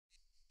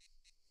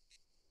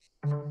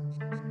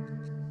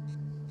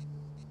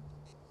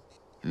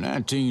In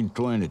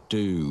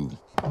 1922,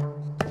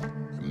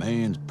 a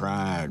man's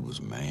pride was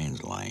a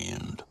man's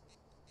land.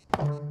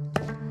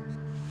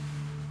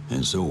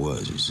 And so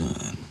was his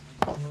son.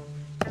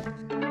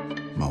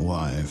 My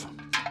wife,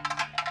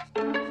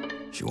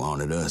 she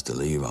wanted us to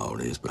leave all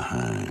this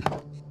behind.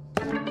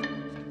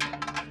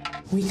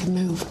 We can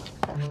move.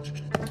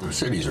 The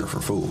cities are for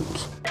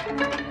fools.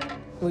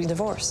 We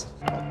divorce.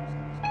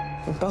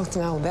 We both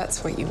know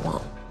that's what you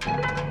want.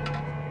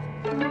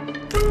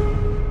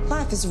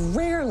 Life is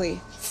rarely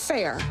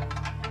fair,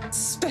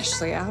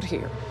 especially out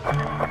here.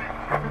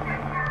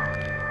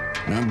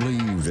 And I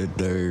believe that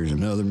there's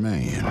another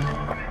man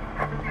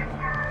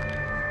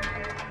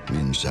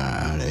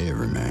inside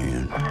every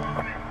man.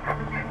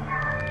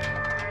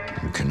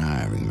 A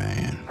conniving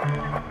man.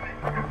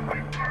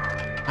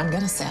 I'm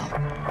gonna sell.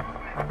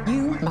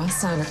 You, my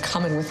son, are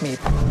coming with me.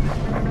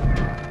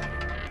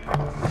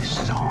 This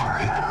is our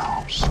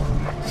house.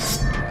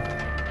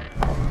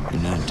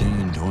 In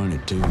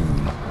 1922,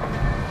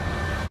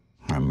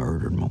 I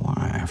murdered my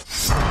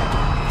wife.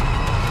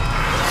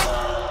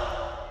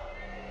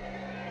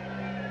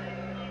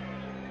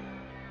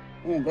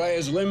 Want a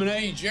glass of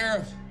lemonade,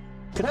 Sheriff?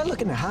 Can I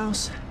look in the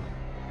house?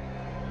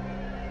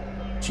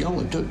 She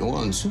only took the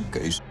one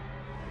suitcase.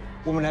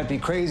 Woman, that'd be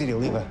crazy to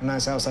leave a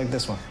nice house like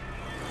this one.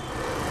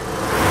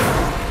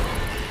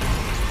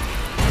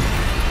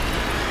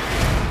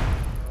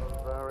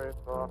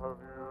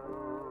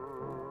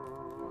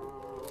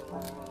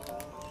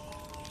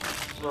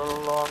 The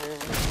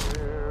longing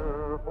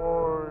here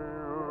for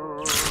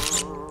you.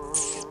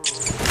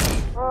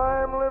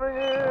 I'm living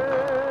in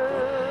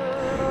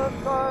a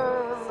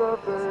kind of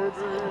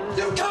daydream.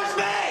 You touched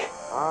me!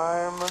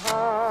 I'm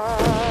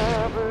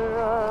happy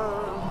as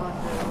a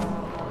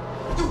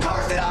king. You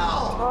cursed it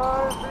all!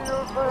 I see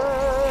your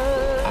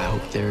face. I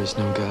hope there is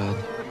no God,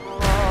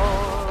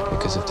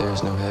 because if there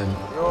is no heaven,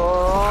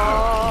 Your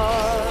eyes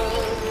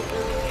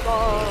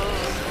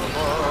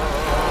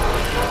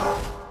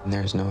and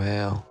there is no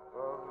hell. the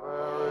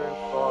very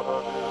thought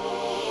of